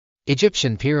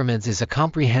Egyptian Pyramids is a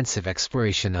comprehensive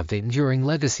exploration of the enduring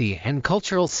legacy and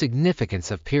cultural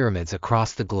significance of pyramids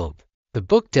across the globe. The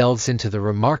book delves into the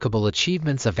remarkable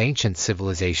achievements of ancient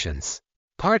civilizations,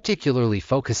 particularly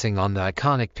focusing on the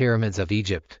iconic pyramids of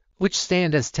Egypt, which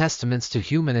stand as testaments to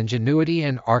human ingenuity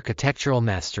and architectural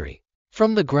mastery.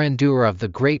 From the grandeur of the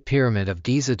Great Pyramid of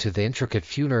Giza to the intricate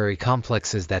funerary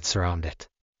complexes that surround it,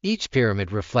 each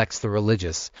pyramid reflects the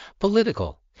religious,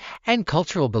 political, and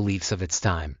cultural beliefs of its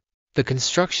time. The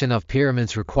construction of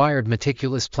pyramids required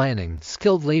meticulous planning,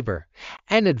 skilled labor,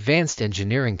 and advanced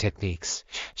engineering techniques,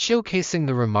 showcasing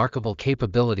the remarkable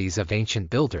capabilities of ancient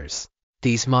builders.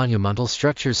 These monumental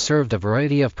structures served a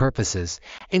variety of purposes,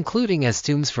 including as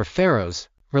tombs for pharaohs,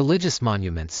 religious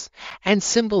monuments, and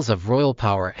symbols of royal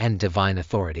power and divine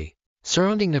authority.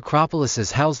 Surrounding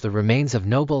necropolises housed the remains of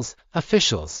nobles,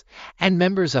 officials, and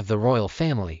members of the royal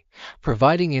family,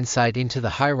 providing insight into the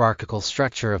hierarchical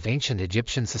structure of ancient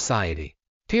Egyptian society.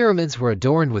 Pyramids were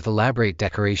adorned with elaborate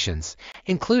decorations,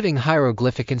 including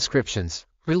hieroglyphic inscriptions,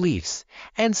 reliefs,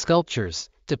 and sculptures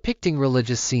depicting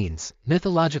religious scenes,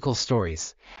 mythological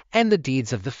stories, and the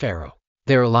deeds of the pharaoh.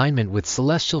 Their alignment with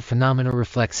celestial phenomena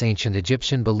reflects ancient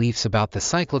Egyptian beliefs about the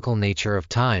cyclical nature of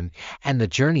time and the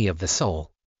journey of the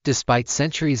soul. Despite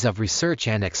centuries of research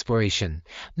and exploration,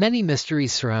 many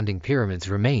mysteries surrounding pyramids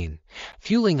remain,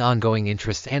 fueling ongoing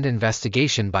interest and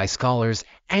investigation by scholars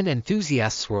and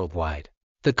enthusiasts worldwide.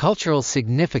 The cultural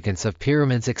significance of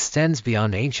pyramids extends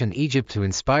beyond ancient Egypt to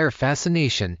inspire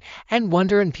fascination and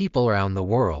wonder in people around the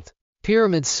world.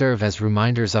 Pyramids serve as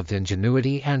reminders of the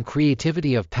ingenuity and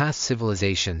creativity of past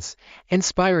civilizations,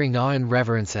 inspiring awe and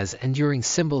reverence as enduring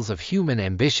symbols of human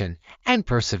ambition and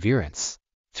perseverance.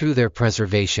 Through their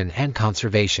preservation and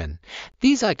conservation,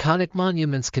 these iconic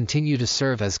monuments continue to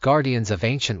serve as guardians of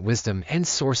ancient wisdom and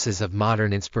sources of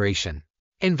modern inspiration,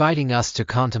 inviting us to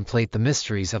contemplate the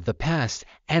mysteries of the past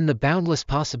and the boundless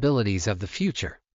possibilities of the future.